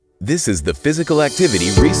This is the Physical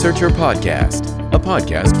Activity Researcher Podcast, a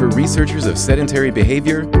podcast for researchers of sedentary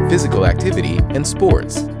behavior, physical activity, and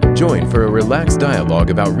sports. Join for a relaxed dialogue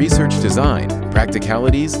about research design,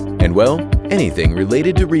 practicalities, and, well, anything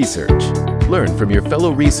related to research. Learn from your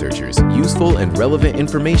fellow researchers useful and relevant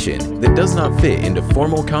information that does not fit into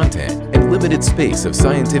formal content and limited space of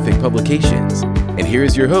scientific publications. And here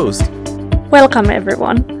is your host. Welcome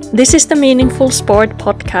everyone. This is the Meaningful Sport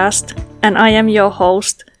podcast, and I am your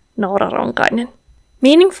host, Noora Ronkainen.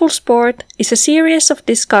 Meaningful Sport is a series of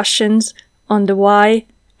discussions on the why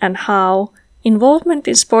and how involvement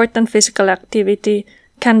in sport and physical activity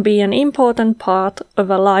can be an important part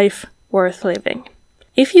of a life worth living.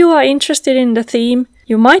 If you are interested in the theme,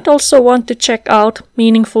 you might also want to check out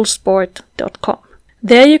meaningfulsport.com.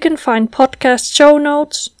 There you can find podcast show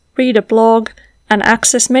notes, read a blog, and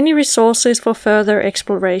access many resources for further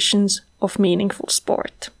explorations of meaningful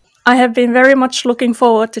sport. I have been very much looking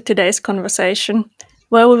forward to today's conversation,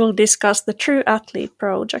 where we will discuss the True Athlete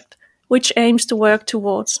project, which aims to work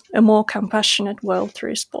towards a more compassionate world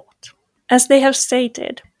through sport. As they have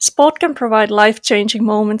stated, sport can provide life-changing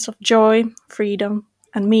moments of joy, freedom,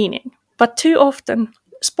 and meaning. But too often,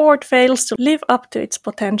 sport fails to live up to its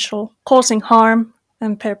potential, causing harm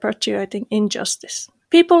and perpetuating injustice.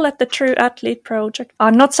 People at the True Athlete project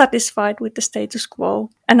are not satisfied with the status quo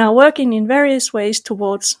and are working in various ways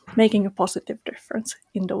towards making a positive difference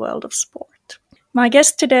in the world of sport. My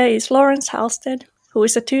guest today is Lawrence Halstead, who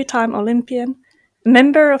is a two-time Olympian,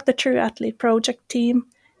 member of the True Athlete project team,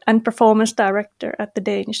 and performance director at the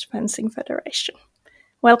Danish Fencing Federation.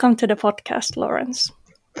 Welcome to the podcast, Lawrence.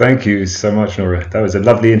 Thank you so much, Noora. That was a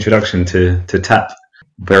lovely introduction to TAP.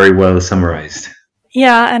 Very well summarized.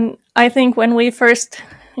 Yeah, and I think when we first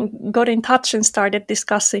got in touch and started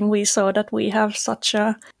discussing, we saw that we have such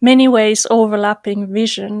a many ways overlapping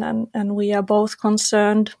vision, and we are both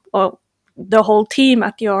concerned, or the whole team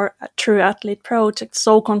at your True Athlete project,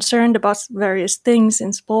 so concerned about various things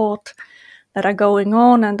in sport that are going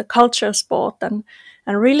on and the culture of sport, and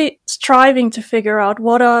really striving to figure out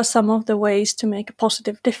what are some of the ways to make a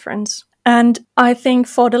positive difference. And I think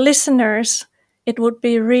for the listeners, it would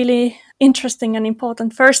be really interesting and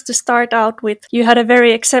important first to start out with, you had a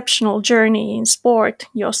very exceptional journey in sport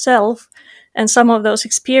yourself, and some of those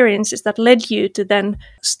experiences that led you to then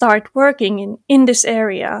start working in this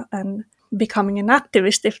area and becoming an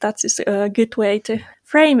activist, if that is a good way to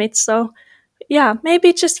frame it. So yeah,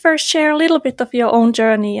 maybe just first share a little bit of your own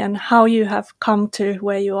journey and how you have come to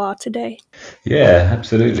where you are today. Yeah,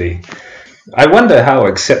 absolutely. I wonder how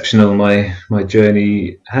exceptional my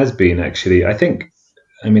journey has been, actually.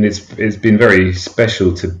 It's been very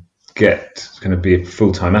special to get kind of be a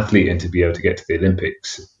full-time athlete and to be able to get to the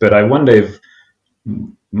Olympics. But I wonder if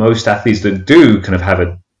most athletes that do kind of have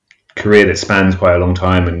a career that spans quite a long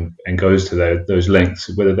time and goes to those lengths,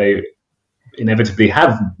 whether they inevitably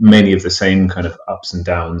have many of the same kind of ups and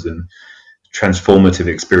downs and transformative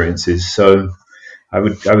experiences. So I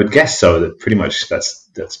would guess so, that pretty much that's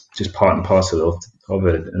just part and parcel of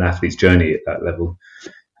an athlete's journey at that level.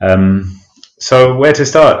 So where to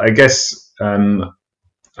start? I guess I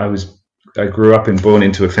grew up and born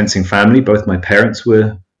into a fencing family. Both my parents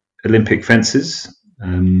were Olympic fencers,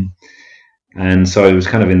 and so it was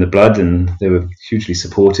kind of in the blood, and they were hugely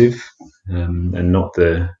supportive, and not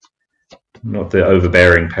the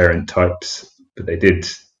overbearing parent types, but they did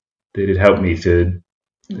help me to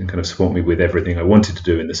kind of support me with everything I wanted to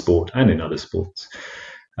do in the sport and in other sports.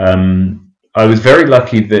 I was very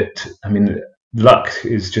lucky that, luck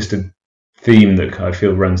is just a theme that I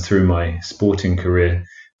feel runs through my sporting career.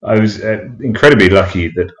 I was incredibly lucky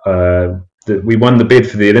that we won the bid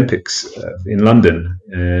for the Olympics in London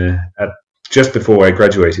just before I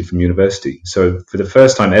graduated from university. So for the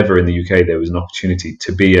first time ever in the UK, there was an opportunity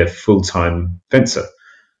to be a full-time fencer.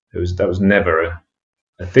 That was never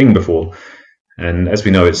a thing before. And as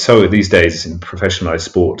we know, it's so these days in professionalized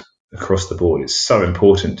sport across the board, it's so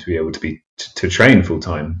important to be able to train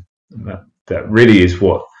full-time. That really is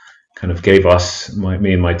what kind of gave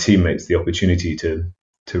me and my teammates, the opportunity to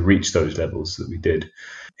reach those levels that we did.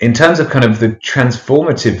 In terms of kind of the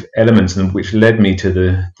transformative elements and which led me to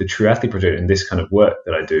the True Athlete project and this kind of work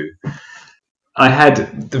that I do, I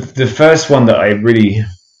had the first one that I really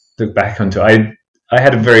look back onto. I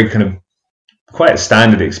had a very kind of quite a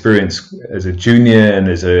standard experience as a junior and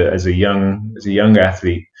as a young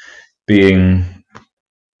athlete, being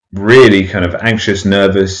really kind of anxious,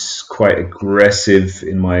 nervous, quite aggressive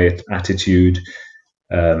in my attitude,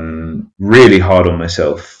 really hard on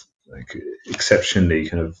myself, like exceptionally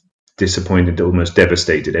kind of disappointed, almost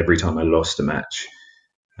devastated every time I lost a match.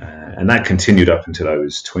 And that continued up until I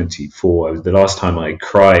was 24. The last time I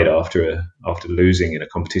cried after losing in a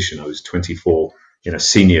competition, I was 24 in a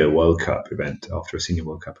senior World Cup event, after a senior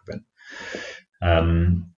World Cup event.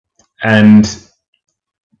 And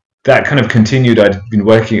that kind of continued. I'd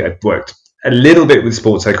worked a little bit with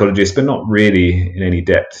sports psychologists, but not really in any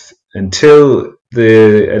depth until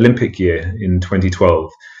the Olympic year in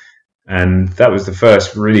 2012. And that was the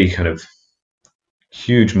first really kind of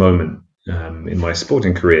huge moment in my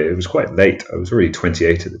sporting career. It was quite late. I was already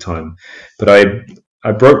 28 at the time, but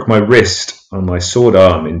I broke my wrist on my sword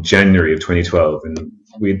arm in January of 2012, and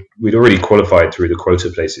we'd already qualified through the quota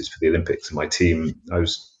places for the Olympics. And my team, I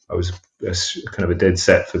was kind of a dead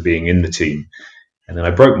set for being in the team, and then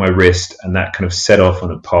I broke my wrist, and that kind of set off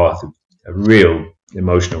on a path of a real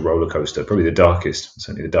emotional roller coaster, certainly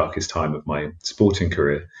the darkest time of my sporting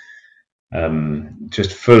career.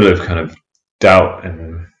 Just full of kind of doubt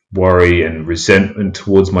and worry and resentment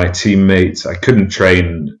towards my teammates. I couldn't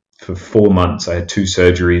train for 4 months. I had 2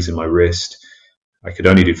 surgeries in my wrist. I could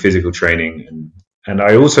only do physical training. And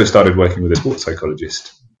I also started working with a sports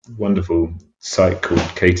psychologist, a wonderful psych called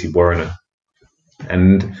Katie Warriner.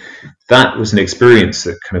 And that was an experience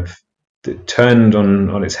that kind of turned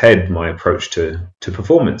on its head my approach to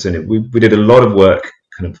performance. And we did a lot of work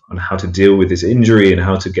kind of on how to deal with this injury and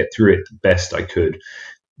how to get through it the best I could,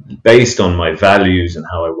 based on my values and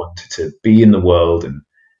how I wanted to be in the world and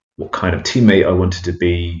what kind of teammate I wanted to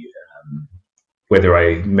be, whether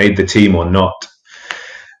I made the team or not.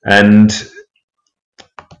 And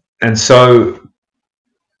so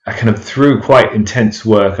I kind of, through quite intense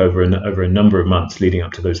work over a number of months leading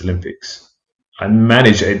up to those Olympics, I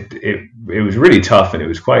managed it. It was really tough, and it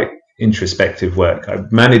was quite introspective work. I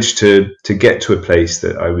managed to get to a place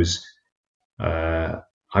that I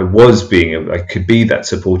could be that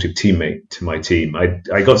supportive teammate to my team.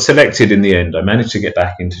 I got selected in the end. I managed to get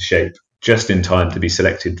back into shape just in time to be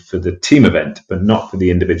selected for the team event, but not for the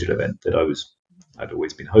individual event that I'd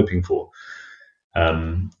always been hoping for.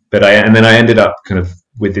 But then I ended up kind of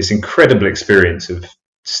with this incredible experience of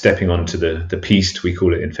stepping onto the piste, we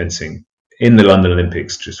call it in fencing, in the London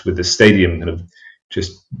Olympics, just with the stadium kind of,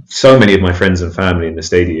 just so many of my friends and family in the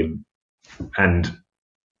stadium, and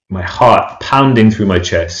my heart pounding through my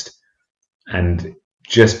chest, and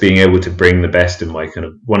just being able to bring the best in my kind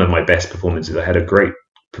of one of my best performances. I had a great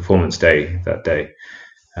performance day that day,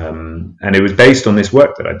 and it was based on this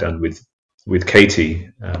work that I'd done with Katie,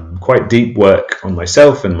 quite deep work on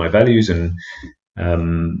myself and my values,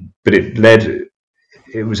 but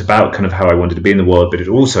it was about kind of how I wanted to be in the world, but it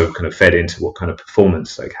also kind of fed into what kind of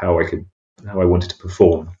performance, like how I wanted to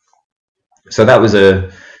perform. So that was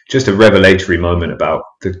just a revelatory moment about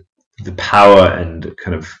the power and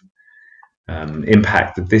kind of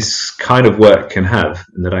impact that this kind of work can have,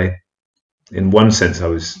 and that in one sense, I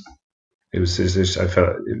felt it was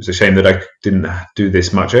a shame that I didn't do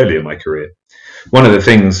this much earlier in my career. One of the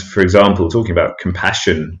things, for example, talking about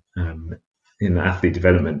compassion in athlete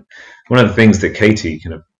development, one of the things that Katie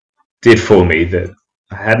kind of did for me that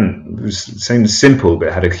seemed simple,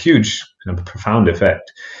 but had a huge kind of profound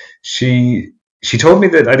effect. She told me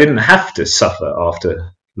that I didn't have to suffer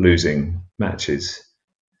after losing matches,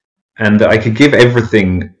 and that I could give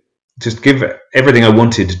everything I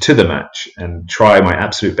wanted to the match and try my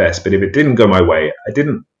absolute best. But if it didn't go my way, I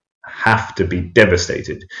didn't have to be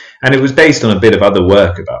devastated. And it was based on a bit of other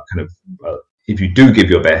work about kind of, if you do give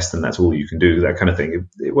your best, then that's all you can do, that kind of thing.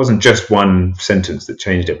 It wasn't just one sentence that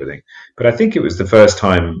changed everything. But I think it was the first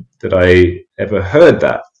time that I ever heard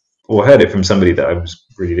that, or heard it from somebody that I was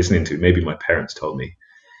really listening to. Maybe my parents told me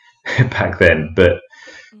back then. But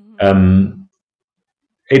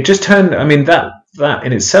it just turned, I mean, that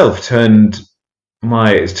in itself turned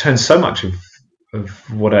so much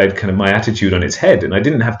of what I'd kind of, my attitude on its head. And I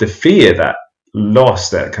didn't have to fear that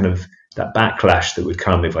loss, that kind of, that backlash that would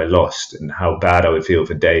come if I lost, and how bad I would feel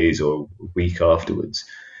for days or a week afterwards.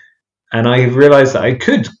 And I realized that I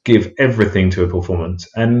could give everything to a performance,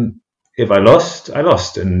 and if I lost,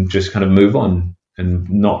 and just kind of move on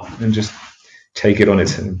and just take it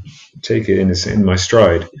in my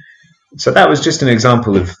stride. So that was just an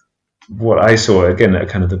example of what I saw, again, a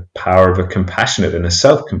kind of the power of a compassionate and a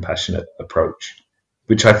self-compassionate approach,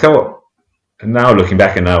 which I thought, and now looking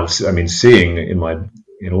back and now, I mean, seeing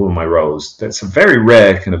in all of my roles, that's a very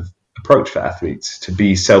rare kind of approach for athletes, to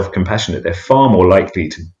be self-compassionate. They're far more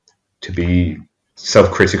likely to be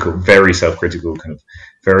self-critical, kind of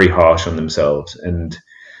very harsh on themselves. And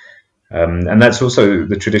that's also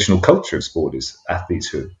the traditional culture of sport, is athletes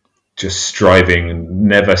who are just striving and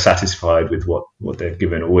never satisfied with what they're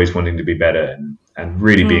given, always wanting to be better, and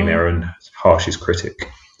really being their own harshest critic.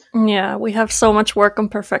 Yeah, we have so much work on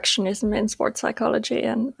perfectionism in sports psychology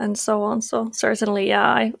and so on. So certainly,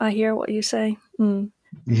 yeah, I hear what you say.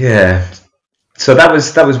 Yeah. So that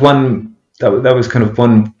was one that was kind of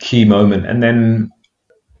one key moment, and then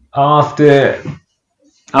after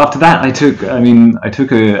that, I took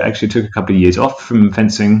a couple of years off from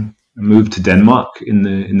fencing. I moved to Denmark in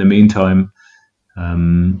the meantime,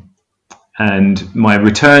 and my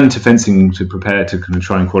return to fencing to prepare to kind of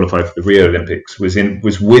try and qualify for the Rio Olympics was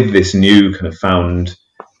with this new kind of found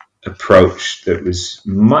approach that was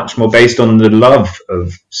much more based on the love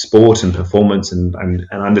of sport and performance and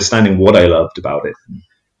understanding what I loved about it,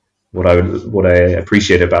 what I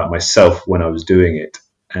appreciated about myself when I was doing it,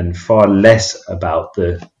 and far less about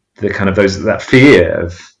the kind of that fear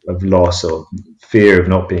of loss or fear of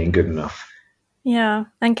not being good enough. Yeah,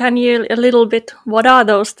 and can you a little bit? What are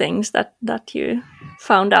those things that you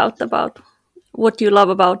found out about what you love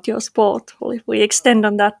about your sport? Well, if we extend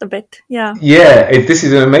on that a bit, yeah. Yeah, this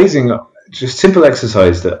is an amazing, just simple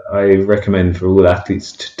exercise that I recommend for all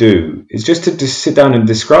athletes to do. Is just to sit down and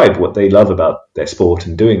describe what they love about their sport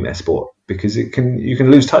and doing their sport, because you can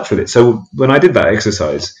lose touch with it. So when I did that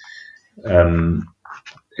exercise,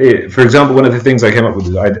 for example, one of the things I came up with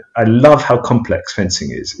is I love how complex fencing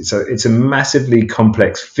is. It's a massively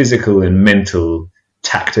complex physical and mental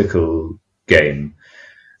tactical game,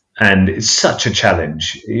 and it's such a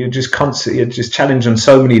challenge. You're just challenged on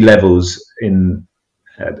so many levels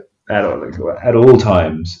at all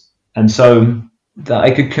times, and so that I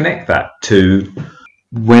could connect that to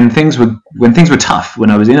when things were tough. When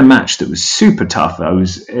I was in a match that was super tough, it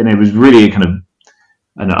was really kind of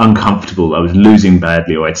uncomfortable. I was losing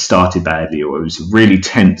badly, or I'd started badly, or it was a really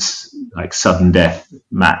tense, like sudden death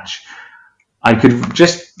match. I could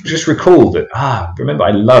just recall that.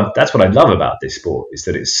 Remember, that's what I love about this sport, is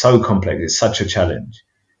that it's so complex. It's such a challenge.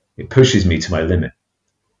 It pushes me to my limit,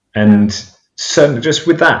 and so just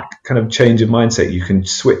with that kind of change of mindset, you can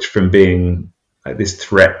switch from being like this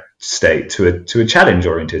threat state to a challenge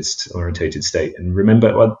orientated state, and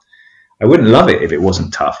remember, well, I wouldn't love it if it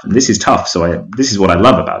wasn't tough, and this is tough, so this is what I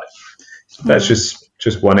love about it. So that's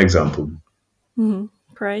just one example.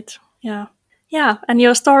 Great, yeah, and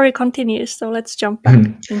your story continues. So let's jump back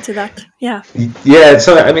into that. Yeah.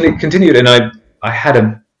 So I mean, it continued, and I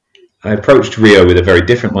approached Rio with a very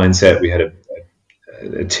different mindset. We had a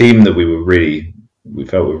team that we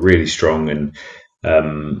felt were really strong, and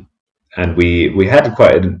we had a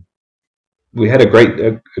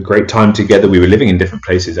great time together. We were living in different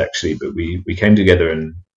places actually, but we came together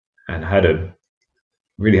and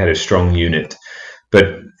really had a strong unit.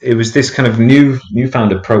 But it was this kind of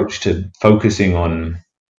newfound approach to focusing on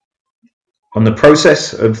the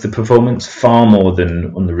process of the performance far more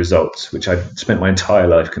than on the results, which I'd spent my entire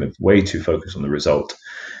life kind of way too focused on the result.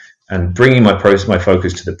 And bringing my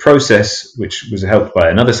focus to the process, which was helped by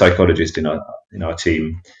another psychologist in our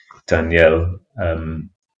team, Danielle.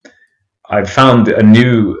 I found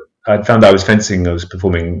I was fencing. I was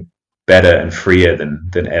performing better and freer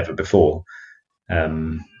than ever before,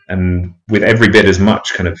 and with every bit as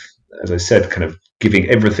much kind of, as I said, kind of giving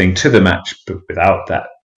everything to the match, but without that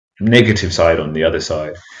negative side on the other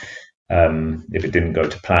side, if it didn't go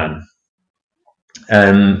to plan.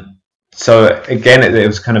 So again, it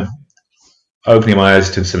was kind of opening my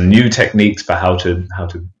eyes to some new techniques for how to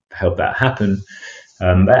help that happen.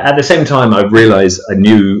 But at the same time, I realized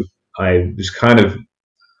I was kind of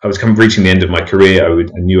reaching the end of my career. I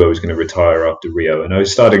knew I was going to retire after Rio, and I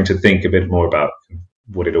was starting to think a bit more about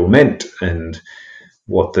what it all meant and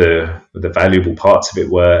what the valuable parts of it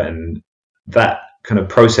were. And that kind of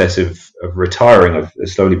process of retiring, of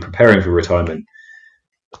slowly preparing for retirement,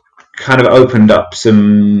 kind of opened up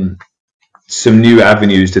some new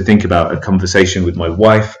avenues to think about. A conversation with my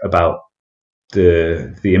wife about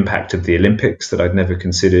the impact of the Olympics that I'd never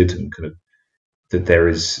considered, and kind of that there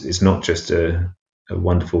is not just a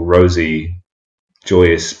wonderful, rosy,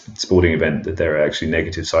 joyous sporting event, that there are actually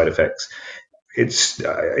negative side effects. It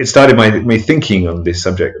started my thinking on this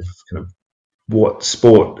subject of kind of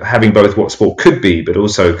having both what sport could be, but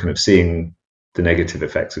also kind of seeing the negative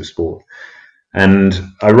effects of sport. And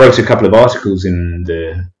I wrote a couple of articles I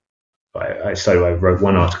wrote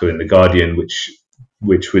one article in The Guardian, which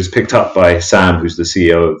was picked up by Sam, who's the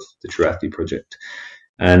CEO of the True Athlete Project.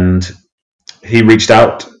 And he reached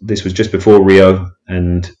out. This was just before Rio,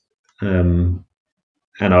 and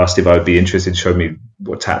asked if I would be interested, showed me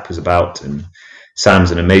what TAP was about. And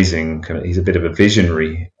Sam's an amazing he's a bit of a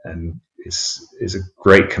visionary, and is a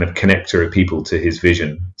great kind of connector of people to his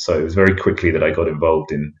vision. So it was very quickly that I got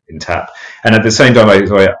involved in TAP. And at the same time,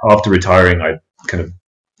 after retiring, I kind of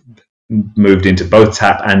moved into both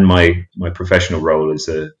TAP and my professional role as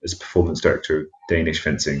a performance director of Danish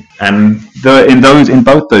fencing. And in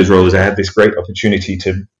both those roles, I had this great opportunity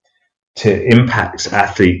to impact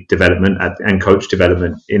athlete development and coach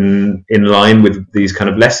development in line with these kind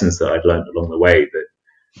of lessons that I'd learned along the way.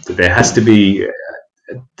 That there has to be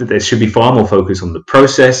that there should be far more focus on the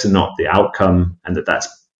process and not the outcome, and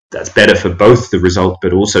that's better for both the result,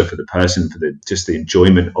 but also for the person, for the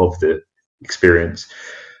enjoyment of the experience.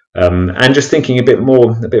 And just thinking a bit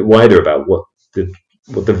wider about what the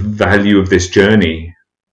value of this journey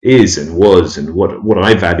is and was, and what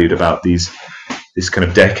I valued about this kind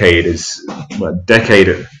of decade as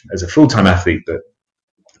a full-time athlete, but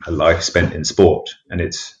a life spent in sport. And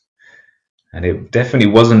it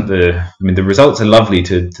definitely wasn't the results are lovely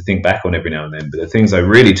to think back on every now and then, but the things I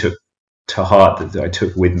really took to heart, that I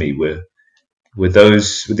took with me, were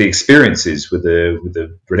the experiences, with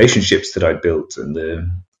the relationships that I built, and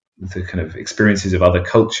the kind of experiences of other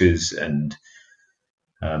cultures, and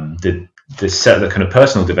the kind of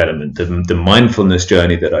personal development, the mindfulness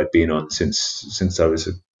journey that I'd been on since I was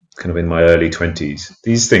kind of in my early 20s.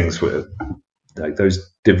 These things were like,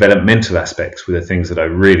 those developmental aspects were the things that I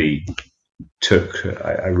really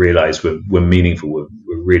I realized were meaningful, were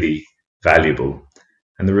really valuable.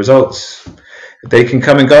 And the results, they can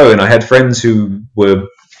come and go. And I had friends who were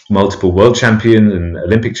multiple world champions and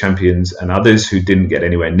Olympic champions, and others who didn't get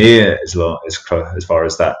anywhere near as far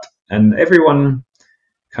as that. And everyone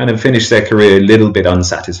kind of finished their career a little bit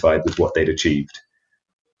unsatisfied with what they'd achieved.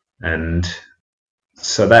 And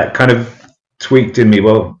so that kind of tweaked in me,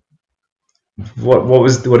 well, what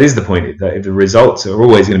is the point? If the results are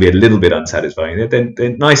always going to be a little bit unsatisfying,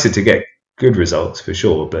 they're nicer to get good results for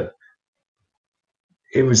sure, but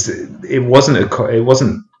it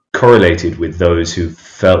wasn't correlated with those who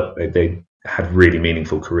felt that they had really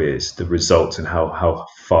meaningful careers, the results and how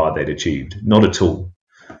far they'd achieved. Not at all.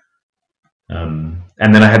 And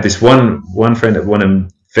then I had this one friend, a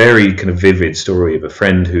very kind of vivid story of a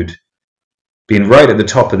friend who'd been right at the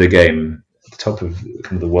top of the game, at the top of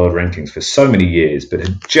kind of the world rankings for so many years, but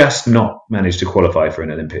had just not managed to qualify for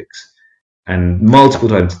an Olympics. And multiple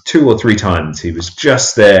times, 2 or 3 times, he was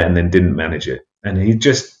just there and then didn't manage it. And he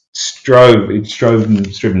just striven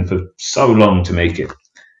for so long to make it.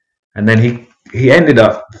 And then he ended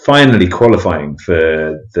up finally qualifying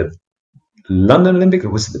for the London Olympics, or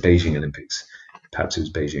was it the Beijing Olympics? Perhaps it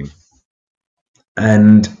was Beijing.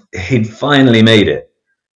 And he'd finally made it.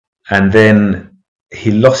 And then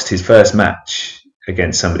he lost his first match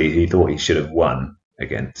against somebody he thought he should have won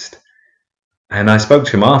against. And I spoke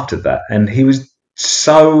to him after that, and he was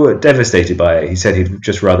so devastated by it. He said he'd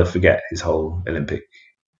just rather forget his whole Olympic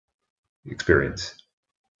experience.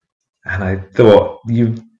 And I thought,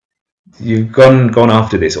 you've gone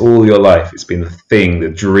after this all your life. It's been the thing, the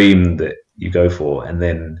dream that you go for, and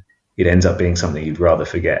then it ends up being something you'd rather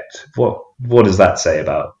forget. What does that say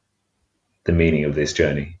about the meaning of this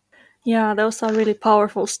journey? Yeah, those are really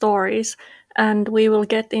powerful stories, and we will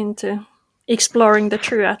get into exploring the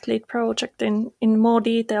True Athlete project in more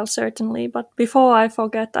detail, certainly. But before I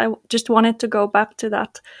forget, I just wanted to go back to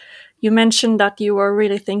that. You mentioned that you were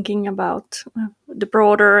really thinking about the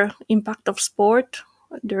broader impact of sport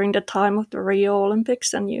during the time of the Rio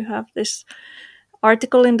Olympics, and you have this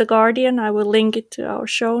article in The Guardian. I will link it to our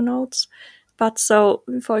show notes. But so,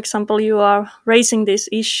 for example, you are raising these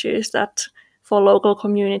issues that for local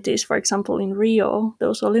communities, for example, in Rio,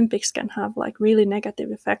 those Olympics can have like really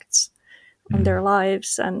negative effects on their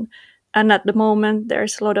lives. And at the moment,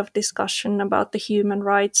 there's a lot of discussion about the human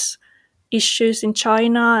rights issues in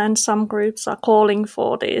China, and some groups are calling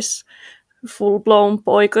for these full-blown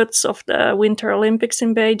boycotts of the Winter Olympics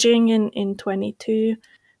in Beijing in 22.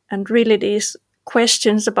 And really these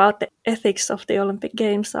questions about the ethics of the Olympic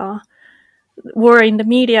Games were in the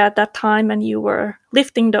media at that time, and you were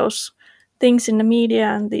lifting those things in the media,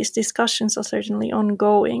 and these discussions are certainly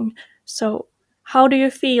ongoing. So how do you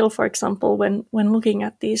feel, for example, when looking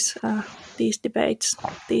at these debates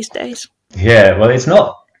these days? Yeah, well, it's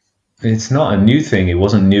not a new thing. It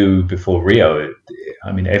wasn't new before Rio.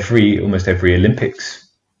 I mean, almost every Olympics,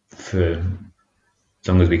 for as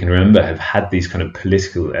long as we can remember, have had these kind of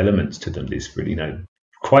political elements to them. These really,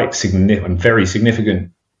 quite significant, very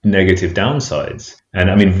significant negative downsides. And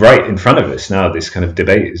I mean, right in front of us now, this kind of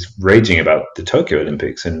debate is raging about the Tokyo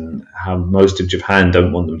Olympics and how most of Japan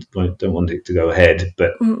don't want it to go ahead,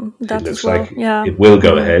 but it looks like it will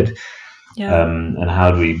go ahead. Yeah. And how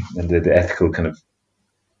do the ethical kind of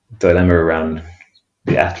dilemma around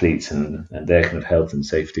the athletes and their kind of health and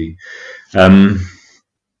safety. What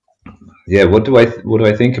do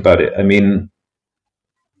I think about it? I mean,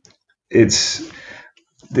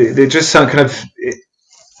 they just sound kind of.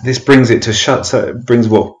 This brings it to brings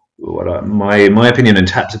what my opinion and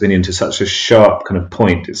Tap's opinion to such a sharp kind of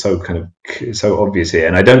point. It's so obvious here,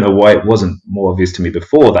 and I don't know why it wasn't more obvious to me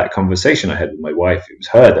before that conversation I had with my wife. It was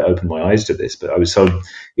her that opened my eyes to this, but I was so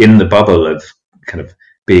in the bubble of kind of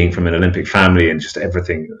being from an Olympic family and just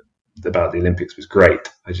everything about the Olympics was great.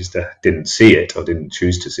 I just didn't see it or didn't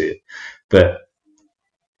choose to see it. But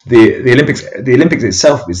the Olympics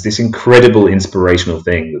itself is this incredible inspirational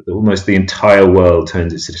thing that almost the entire world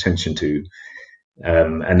turns its attention to.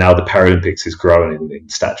 And now the Paralympics is growing in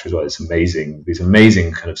stature as well. It's amazing, this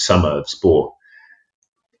amazing kind of summer of sport.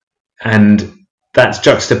 And that's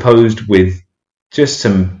juxtaposed with just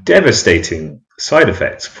some devastating side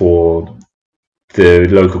effects for the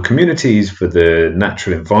local communities, for the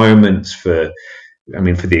natural environments, for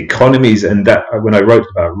the economies. And that when I wrote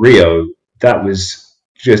about Rio, that was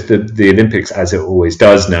just the Olympics, as it always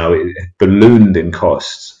does now, it ballooned in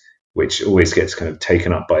costs, which always gets kind of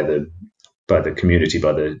taken up by the community,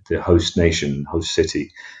 by the host nation, host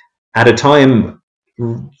city, at a time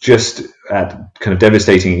just at kind of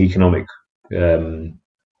devastating economic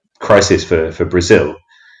crisis for Brazil.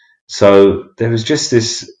 So there was just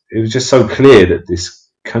this. It was just so clear that this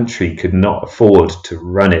country could not afford to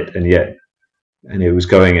run it, and it was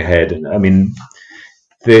going ahead. And I mean,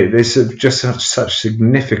 there's just such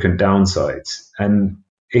significant downsides, and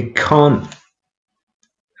it can't.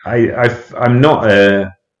 I'm not.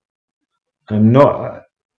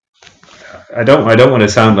 I don't want to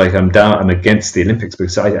sound like I'm against the Olympics,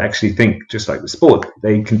 because I actually think, just like the sport,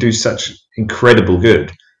 they can do such incredible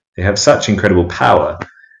good. They have such incredible power,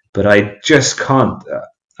 but I just can't.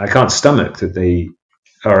 I can't stomach that they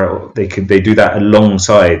do that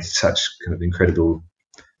alongside such kind of incredible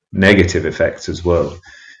negative effects as well.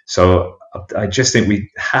 So I just think we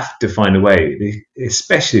have to find a way,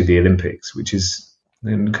 especially the Olympics, which is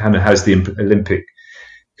kind of has the Olympic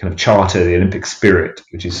kind of charter, the Olympic spirit,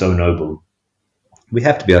 which is so noble. We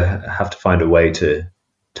have to find a way to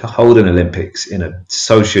hold an Olympics in a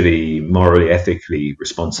socially, morally, ethically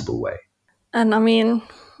responsible way. And I mean,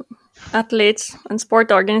 athletes and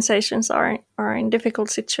sport organizations are in difficult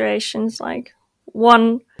situations. Like,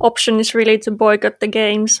 one option is really to boycott the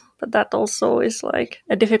games, but that also is like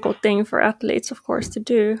a difficult thing for athletes, of course, to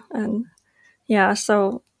do. And yeah,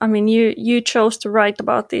 so I mean, you chose to write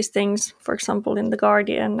about these things, for example, in The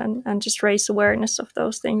Guardian, and just raise awareness of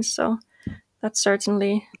those things. So that's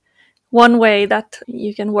certainly one way that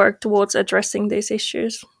you can work towards addressing these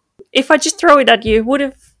issues. If I just throw it at you, would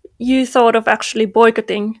have you thought of actually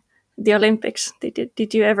boycotting the Olympics?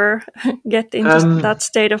 Did you ever get into that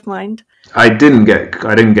state of mind? I didn't get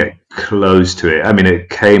close to it. I mean,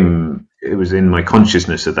 it was in my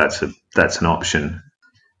consciousness that that's an option,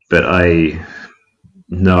 but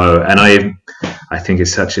no, and I think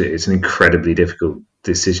it's an incredibly difficult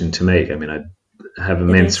decision to make. I mean, I have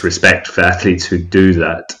immense respect for athletes who do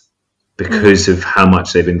that because of how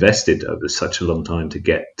much they've invested over such a long time to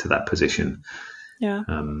get to that position. Yeah.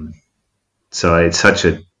 So it's such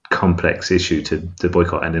a complex issue to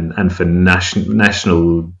boycott, and for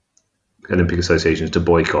national Olympic associations to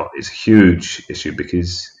boycott is a huge issue,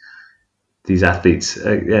 because these athletes,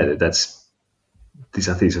 these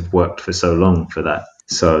athletes have worked for so long for that.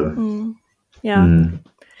 So,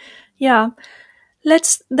 yeah.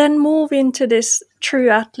 Let's then move into this True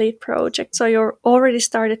Athlete project. So you already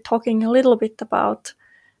started talking a little bit about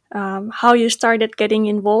how you started getting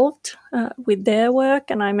involved with their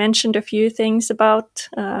work. And I mentioned a few things about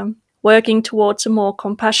working towards a more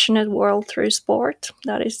compassionate world through sport.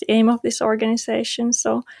 That is the aim of this organization.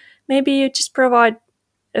 So maybe you just provide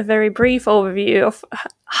a very brief overview of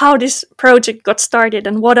how this project got started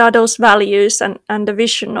and what are those values and the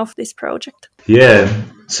vision of this project. Yeah,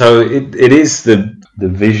 so it is the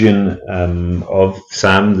vision of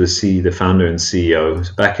Sam, the founder and CEO.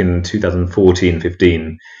 So back in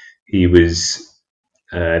 2014-15, he was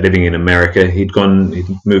living in America. He'd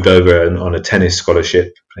moved over on a tennis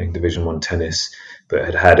scholarship, playing Division I tennis,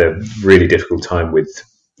 but had a really difficult time with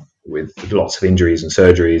lots of injuries and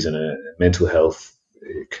surgeries and mental health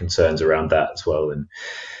concerns around that as well. And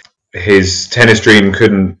his tennis dream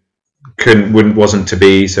wasn't to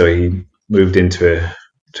be, so he moved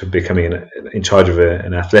to becoming in charge of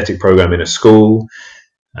an athletic program in a school,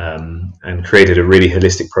 and created a really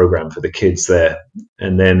holistic program for the kids there,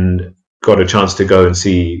 and then got a chance to go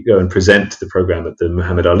and present the program at the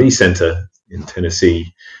Muhammad Ali Center in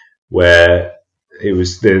Tennessee, where it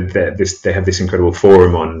was they have this incredible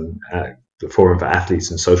forum on the Forum for Athletes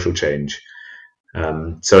and Social Change.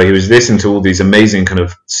 So he was listening to all these amazing kind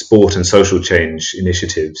of sport and social change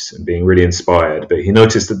initiatives and being really inspired, but he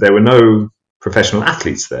noticed that there were no professional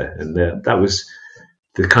athletes there, and that was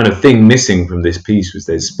the kind of thing missing from this piece. Was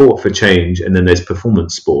there's sport for change, and then there's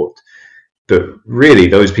performance sport, but really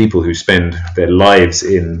those people who spend their lives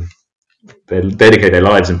they dedicate their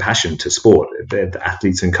lives and passion to sport, they're the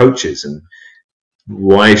athletes and coaches, and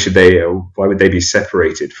why would they be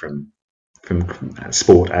separated from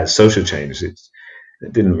sport as social change? It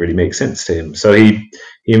didn't really make sense to him. So he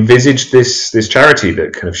envisaged this charity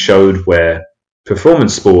that kind of showed where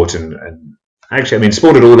performance sport and actually, I mean,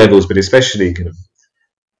 sport at all levels, but especially kind of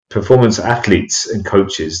performance athletes and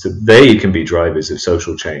coaches, that they can be drivers of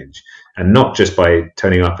social change, and not just by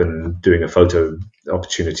turning up and doing a photo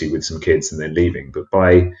opportunity with some kids and then leaving, but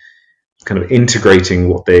by kind of integrating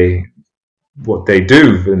what they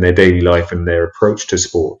do in their daily life and their approach to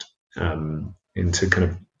sport into kind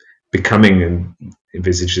of becoming, and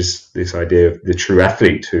envisages this idea of the true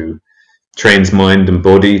athlete who trains mind and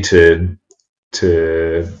body to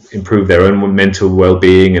improve their own mental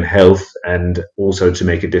well-being and health, and also to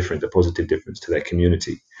make a positive difference to their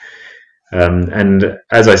community. And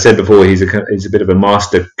as I said before, he's a bit of a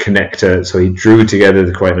master connector. So he drew together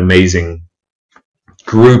quite an amazing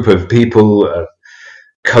group of people,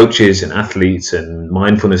 coaches and athletes and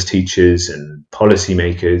mindfulness teachers and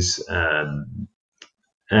policymakers,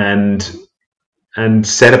 and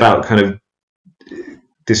set about kind of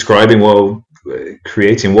describing,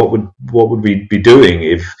 creating what would we be doing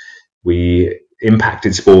if we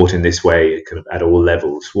impacted sport in this way, kind of at all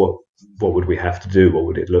levels. What would we have to do? What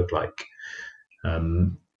would it look like?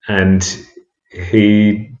 And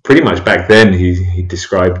he pretty much back then he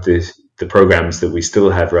described the programs that we still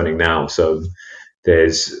have running now. So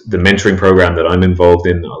there's the mentoring program that I'm involved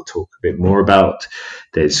in, I'll talk a bit more about.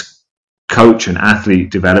 There's coach and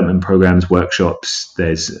athlete development programs, workshops.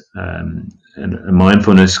 There's a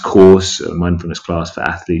mindfulness course, a mindfulness class for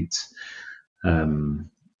athletes.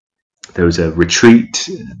 There was a retreat.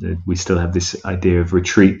 We still have this idea of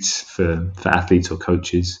retreats for athletes or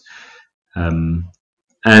coaches.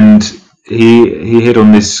 And he hit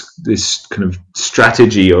on this kind of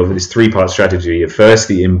strategy, of this 3-part strategy of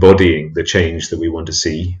firstly embodying the change that we want to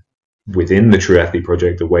see within the True Athlete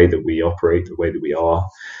Project, the way that we operate, the way that we are,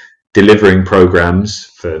 delivering programs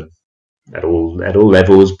at all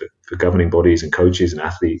levels, but for governing bodies and coaches and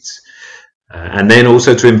athletes, and then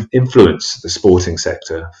also to influence the sporting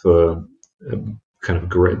sector for kind of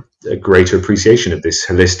a greater appreciation of this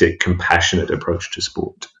holistic, compassionate approach to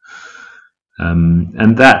sport.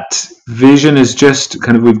 And that vision is just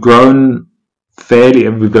kind of, we've grown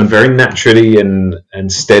very naturally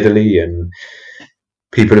and steadily, and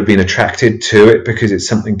people have been attracted to it because it's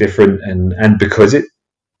something different, and because it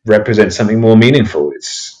represents something more meaningful.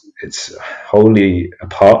 It's wholly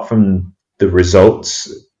apart from the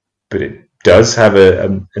results, but it does have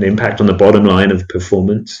an impact on the bottom line of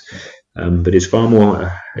performance. But it's far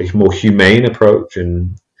more a more humane approach,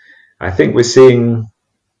 and I think we're seeing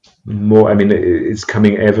more. I mean, it's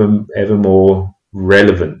coming ever more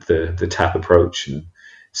relevant, the TAP approach, and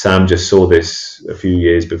Sam just saw this a few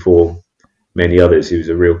years before many others. He was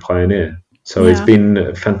a real pioneer. So It's been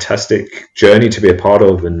a fantastic journey to be a part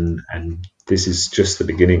of, and this is just the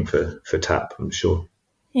beginning for TAP, I'm sure.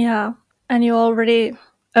 Yeah, and you already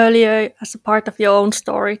earlier, as a part of your own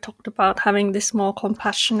story, talked about having this more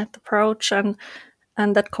compassionate approach, and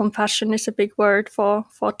that compassion is a big word for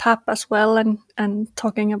TAP as well, and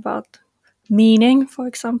talking about meaning, for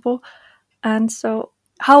example. And so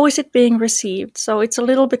how is it being received? So it's a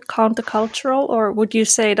little bit countercultural, or would you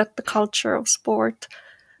say that the culture of sport,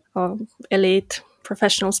 elite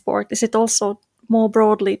professional sport, is it also more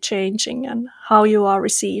broadly changing, and how you are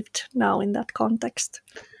received now in that context?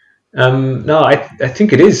 No, I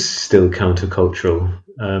think it is still countercultural,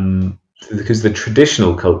 because the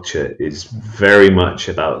traditional culture is very much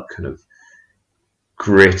about kind of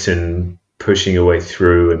grit and pushing your way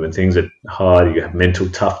through, and when things are hard, you have mental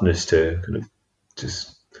toughness to kind of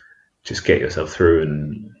just get yourself through,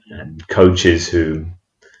 and coaches who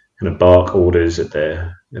kind of bark orders at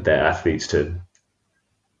their athletes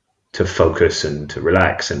to focus and to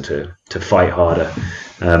relax and to fight harder.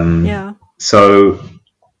 So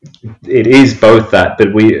it is both that, but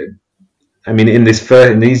in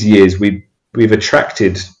these years we've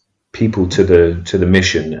attracted people to the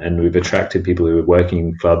mission, and we've attracted people who are working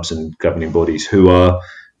in clubs and governing bodies who are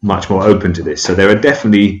much more open to this. So there are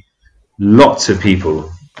definitely lots of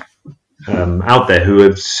people out there who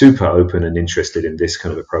are super open and interested in this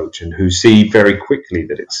kind of approach, and who see very quickly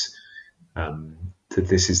that it's that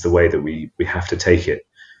this is the way that we have to take it.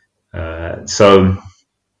 So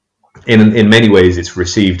in many ways it's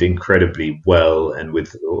received incredibly well, and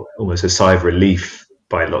with almost a sigh of relief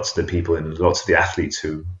by lots of the people and lots of the athletes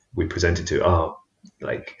who we presented to,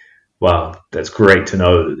 like, wow, that's great to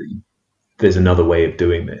know that there's another way of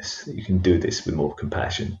doing this. You can do this with more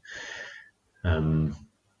compassion.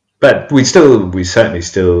 But we certainly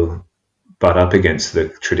still butt up against the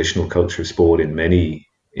traditional culture of sport in many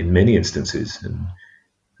instances. And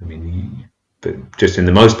I mean, but just in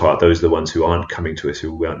the most part, those are the ones who aren't coming to us,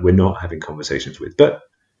 who we're not having conversations with. But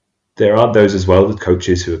there are those as well, the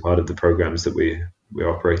coaches who are part of the programs that we're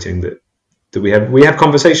operating, that we have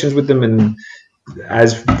conversations with them, and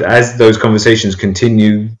as those conversations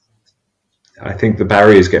continue, I think the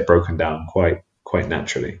barriers get broken down quite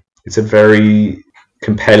naturally. It's a very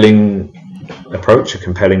compelling approach, a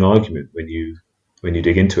compelling argument when you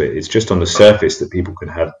dig into it. It's just on the surface that people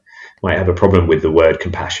might have a problem with the word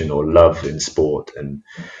compassion or love in sport and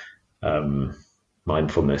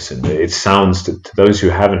mindfulness, and it sounds to those who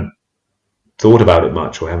haven't thought about it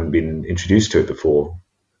much or haven't been introduced to it before,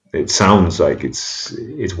 it sounds like it's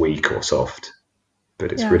weak or soft,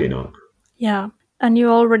 but it's really not. Yeah. And you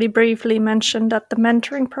already briefly mentioned that the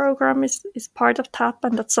mentoring program is part of TAP,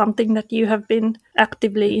 and that's something that you have been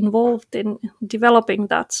actively involved in developing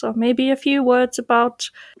that. So maybe a few words about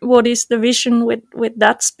what is the vision with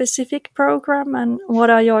that specific program, and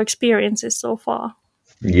what are your experiences so far?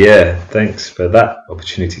 Yeah, thanks for that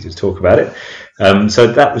opportunity to talk about it. So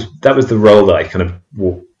that was the role that I kind of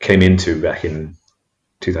came into back in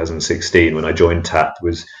 2016 when I joined TAP.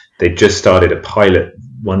 Was they just started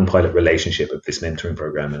one pilot relationship of this mentoring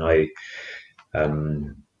program, and I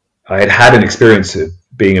had an experience of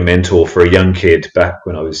being a mentor for a young kid back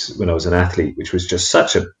when I was an athlete, which was just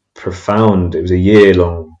such a profound. It was a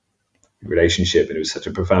year-long relationship, and it was such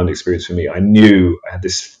a profound experience for me. I knew I had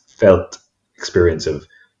this felt experience of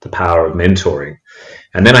the power of mentoring,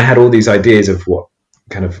 and then I had all these ideas of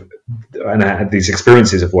and I had these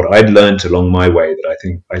experiences of what I'd learned along my way, that I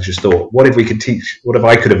think I just thought, what if we could teach? What if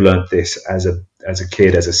I could have learned this as a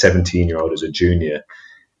kid, as a 17-year-old, as a junior?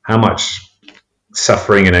 How much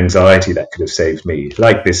suffering and anxiety that could have saved me.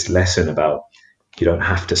 Like this lesson about you don't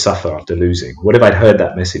have to suffer after losing. What if I'd heard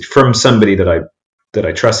that message from somebody that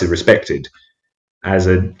I trusted, respected, as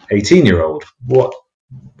an 18-year-old?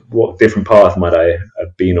 What different path might I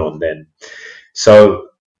have been on then? So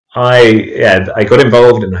I got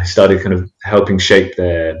involved, and I started kind of helping shape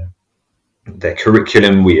their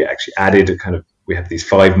curriculum. We actually added we have these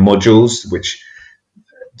 5 modules,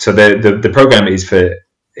 so the program is for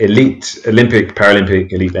elite Olympic,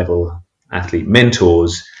 Paralympic, elite level athlete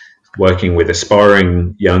mentors working with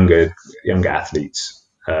aspiring younger athletes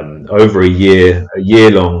over a year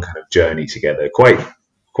long kind of journey together,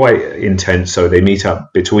 quite intense. So they meet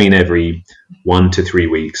up between every 1 to 3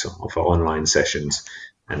 weeks for online sessions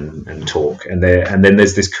and talk, and then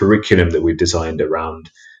there's this curriculum that we've designed around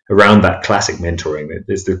that classic mentoring.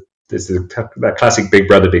 There's that classic big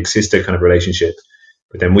brother big sister kind of relationship,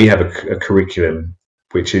 but then we have a curriculum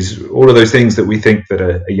which is all of those things that we think that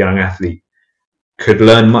a young athlete could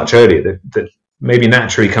learn much earlier, that maybe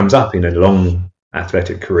naturally comes up in a long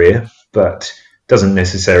athletic career, but doesn't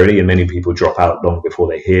necessarily, and many people drop out long before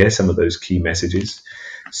they hear some of those key messages.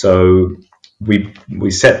 So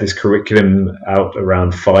we set this curriculum out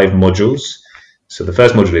around 5 modules. So the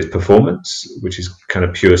first module is performance, which is kind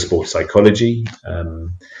of pure sports psychology.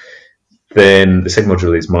 Then the second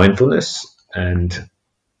module is mindfulness, and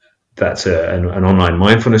that's an online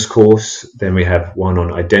mindfulness course. Then we have one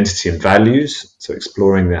on identity and values, so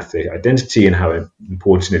exploring the identity and how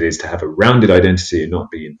important it is to have a rounded identity and not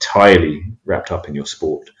be entirely wrapped up in your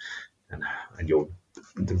sport and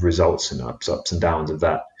the results and ups and downs of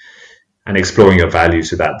that, and exploring your values.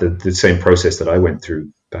 So that the same process that I went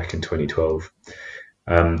through back in 2012.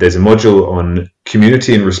 There's a module on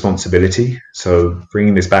community and responsibility, so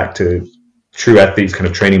bringing this back to true athletes, kind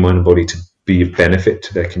of training mind and body to be of benefit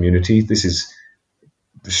to their community. This is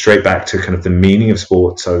straight back to kind of the meaning of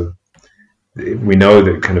sport. So we know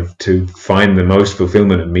that kind of to find the most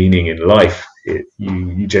fulfillment and meaning in life,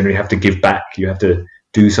 you generally have to give back. You have to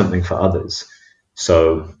do something for others.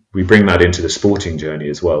 So we bring that into the sporting journey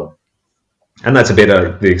as well. And that's a bit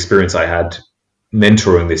of the experience I had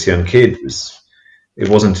mentoring this young kid. It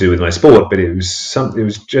wasn't to do with my sport, but it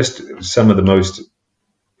was just one of the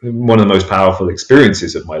most powerful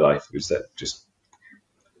experiences of my life, was that just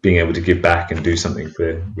being able to give back and do something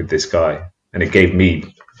with this guy. And it gave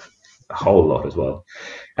me a whole lot as well.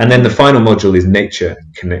 And then the final module is nature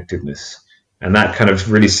and connectedness. And that kind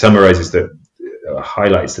of really summarizes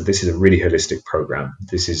highlights that this is a really holistic program.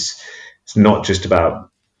 It's not just about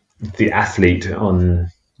the athlete on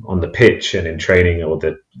the pitch and in training, or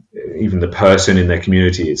even the person in their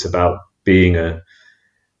community. It's about being a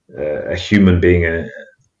human being,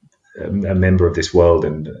 a member of this world,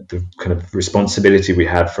 and the kind of responsibility we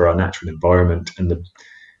have for our natural environment, and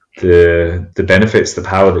the benefits, the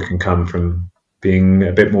power that can come from being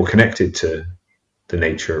a bit more connected to the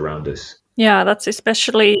nature around us. Yeah, that's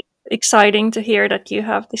especially exciting to hear that you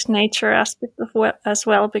have this nature aspect as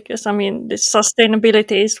well, because I mean, this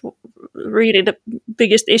sustainability is really the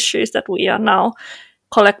biggest issues that we are now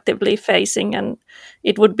collectively facing, and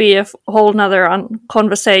it would be a whole nother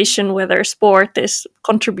conversation whether sport is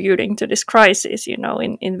contributing to this crisis,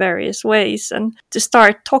 in various ways. And to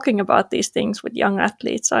start talking about these things with young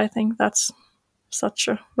athletes, I think that's such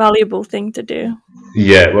a valuable thing to do.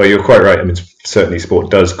 Yeah, well, you're quite right. I mean, certainly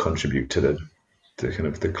sport does contribute to the kind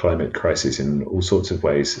of the climate crisis in all sorts of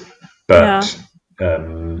ways, but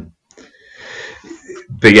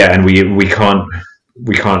yeah, and we can't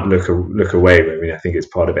look away. I mean, I think it's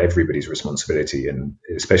part of everybody's responsibility, and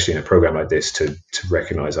especially in a program like this, to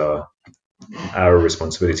recognize our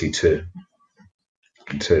responsibility to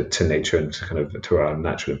nature and to kind of to our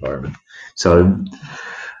natural environment. So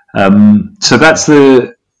that's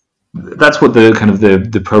what the kind of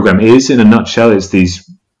the program is in a nutshell. Is these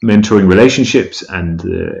mentoring relationships and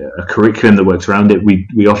a curriculum that works around it.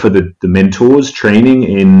 We offer the mentors training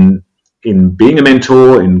in being a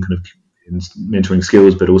mentor, in kind of in mentoring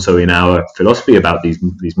skills, but also in our philosophy about these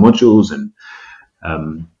modules, and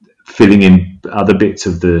filling in other bits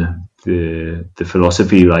of the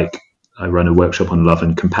philosophy. Like I run a workshop on love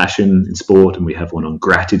and compassion in sport, and we have one on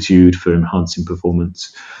gratitude for enhancing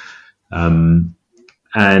performance. And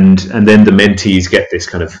then the mentees get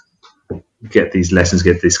these lessons,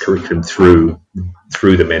 get this curriculum through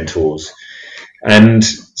the mentors. And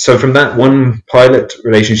so from that one pilot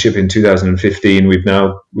relationship in 2015, we've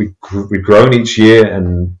grown each year,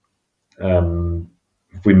 and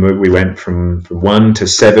we went from 1 to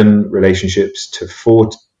 7 relationships to 4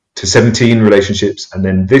 to 17 relationships, and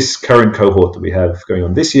then this current cohort that we have going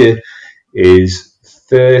on this year is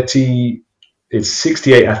 30. It's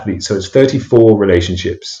 68 athletes, so it's 34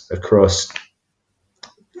 relationships across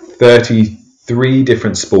 33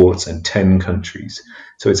 different sports and 10 countries.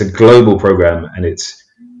 So it's a global program, and it's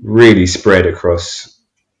really spread across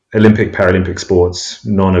Olympic, Paralympic sports,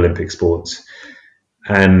 non-Olympic sports.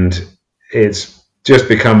 And it's just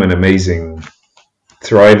become an amazing,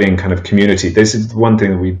 thriving kind of community. This is one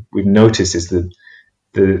thing that we've noticed, is that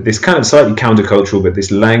this kind of slightly countercultural, but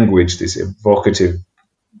this language, this evocative,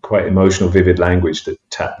 quite emotional, vivid language that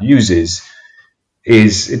TAP uses,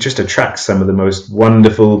 it just attracts some of the most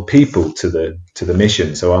wonderful people to the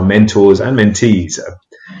mission. So our mentors and mentees are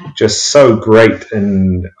just so great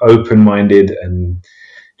and open-minded, and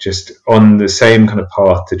just on the same kind of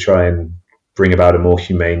path to try and bring about a more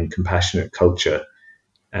humane, compassionate culture.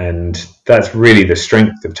 And that's really the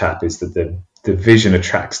strength of TAP, is that the vision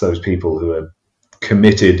attracts those people who are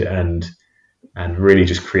committed and really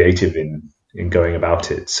just creative in going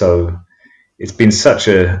about it. So it's been such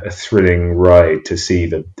a thrilling ride to see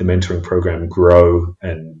the mentoring program grow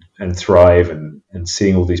and thrive, and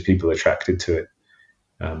seeing all these people attracted to it,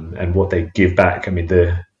 and what they give back. I mean,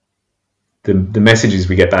 the messages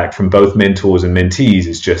we get back from both mentors and mentees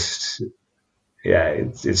is just, yeah,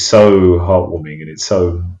 it's so heartwarming, and it's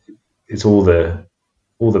all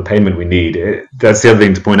the payment we need. That's the other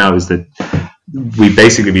thing to point out, is that we've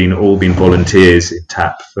basically all been volunteers in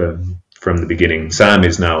TAP from the beginning. Sam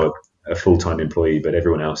is now a full-time employee, but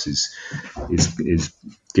everyone else is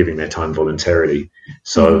giving their time voluntarily.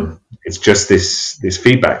 So it's just this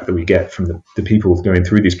feedback that we get from the people going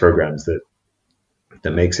through these programs that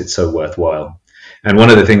makes it so worthwhile. And one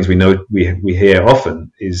of the things we hear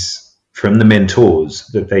often is from the mentors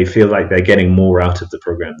that they feel like they're getting more out of the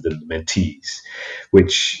program than the mentees,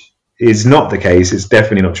 which is not the case. It's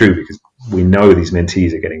definitely not true, because we know these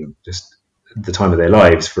mentees are getting just the time of their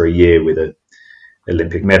lives for a year with an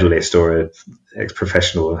Olympic medalist or an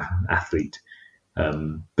ex-professional athlete.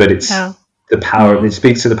 But it's the power. It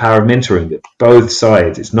speaks to the power of mentoring, that both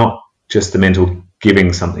sides, it's not just the mentor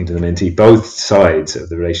giving something to the mentee. Both sides of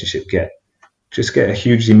the relationship get a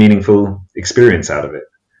hugely meaningful experience out of it.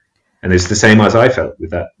 And it's the same as I felt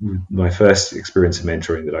with my first experience of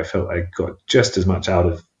mentoring, that I felt I got just as much out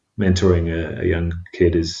of mentoring a young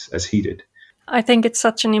kid as he did. I think it's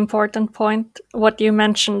such an important point, what you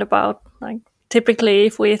mentioned about, like, typically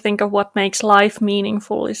if we think of what makes life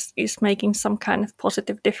meaningful is making some kind of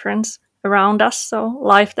positive difference around us. So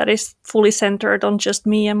life that is fully centered on just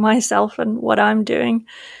me and myself and what I'm doing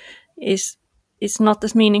is not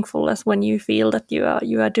as meaningful as when you feel that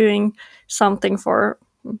you are doing something for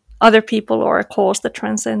other people or a cause that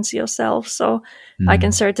transcends yourself. So I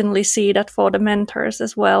can certainly see that for the mentors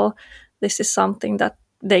as well, this is something that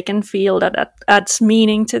they can feel that adds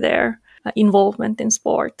meaning to their involvement in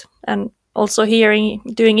sport. And also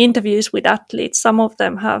doing interviews with athletes, some of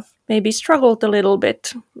them have maybe struggled a little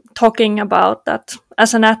bit talking about that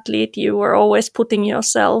as an athlete you were always putting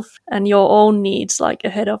yourself and your own needs like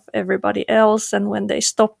ahead of everybody else, and when they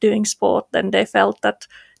stopped doing sport then they felt that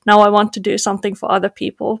now I want to do something for other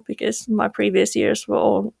people because my previous years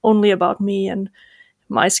were only about me and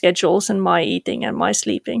my schedules and my eating and my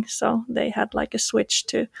sleeping. So they had like a switch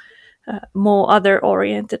to more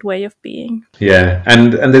other-oriented way of being. Yeah,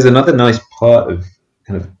 and there's another nice part of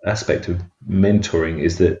kind of aspect of mentoring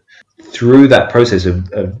is that through that process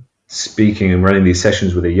of speaking and running these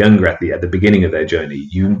sessions with a younger athlete at the beginning of their journey,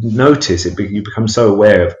 you notice you become so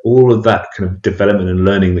aware of all of that kind of development and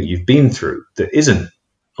learning that you've been through that isn't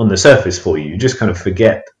on the surface for you. You just kind of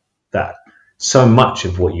forget that so much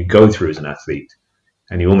of what you go through as an athlete,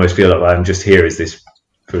 and you almost feel like, well, I'm just here as this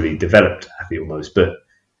fully developed athlete almost. But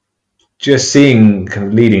just seeing, kind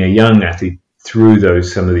of leading a young athlete through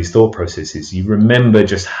some of these thought processes, you remember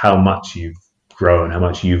just how much you've grown, how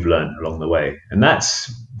much you've learned along the way. And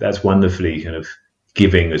that's wonderfully kind of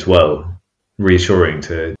giving as well, reassuring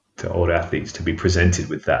to older athletes to be presented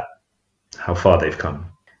with that, how far they've come.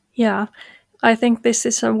 Yeah, I think this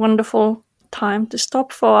is a wonderful time to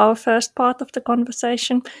stop for our first part of the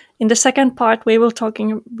conversation. In the second part, we'll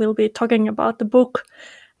be talking about the book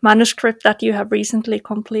manuscript that you have recently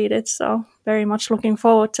completed. So very much looking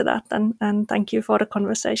forward to that, and thank you for the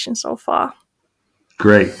conversation so far.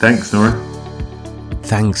 Great. Thanks, Nora.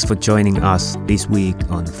 Thanks for joining us this week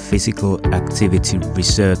on Physical Activity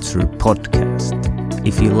Researcher Podcast.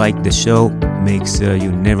 If you like the show, make sure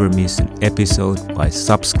you never miss an episode by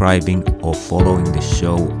subscribing or following the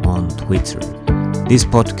show on Twitter. This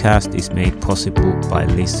podcast is made possible by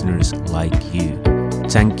listeners like you.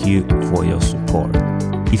 Thank you for your support.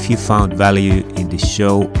 If you found value in the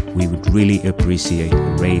show, we would really appreciate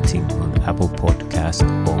a rating on Apple Podcasts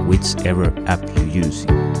or whichever app you're using.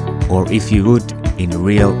 Or if you would, in a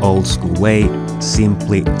real old school way,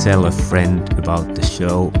 simply tell a friend about the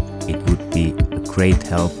show. It would be a great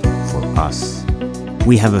help for us.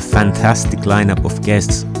 We have a fantastic lineup of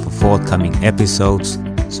guests for forthcoming episodes,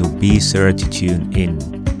 so be sure to tune in.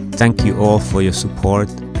 Thank you all for your support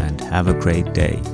and have a great day.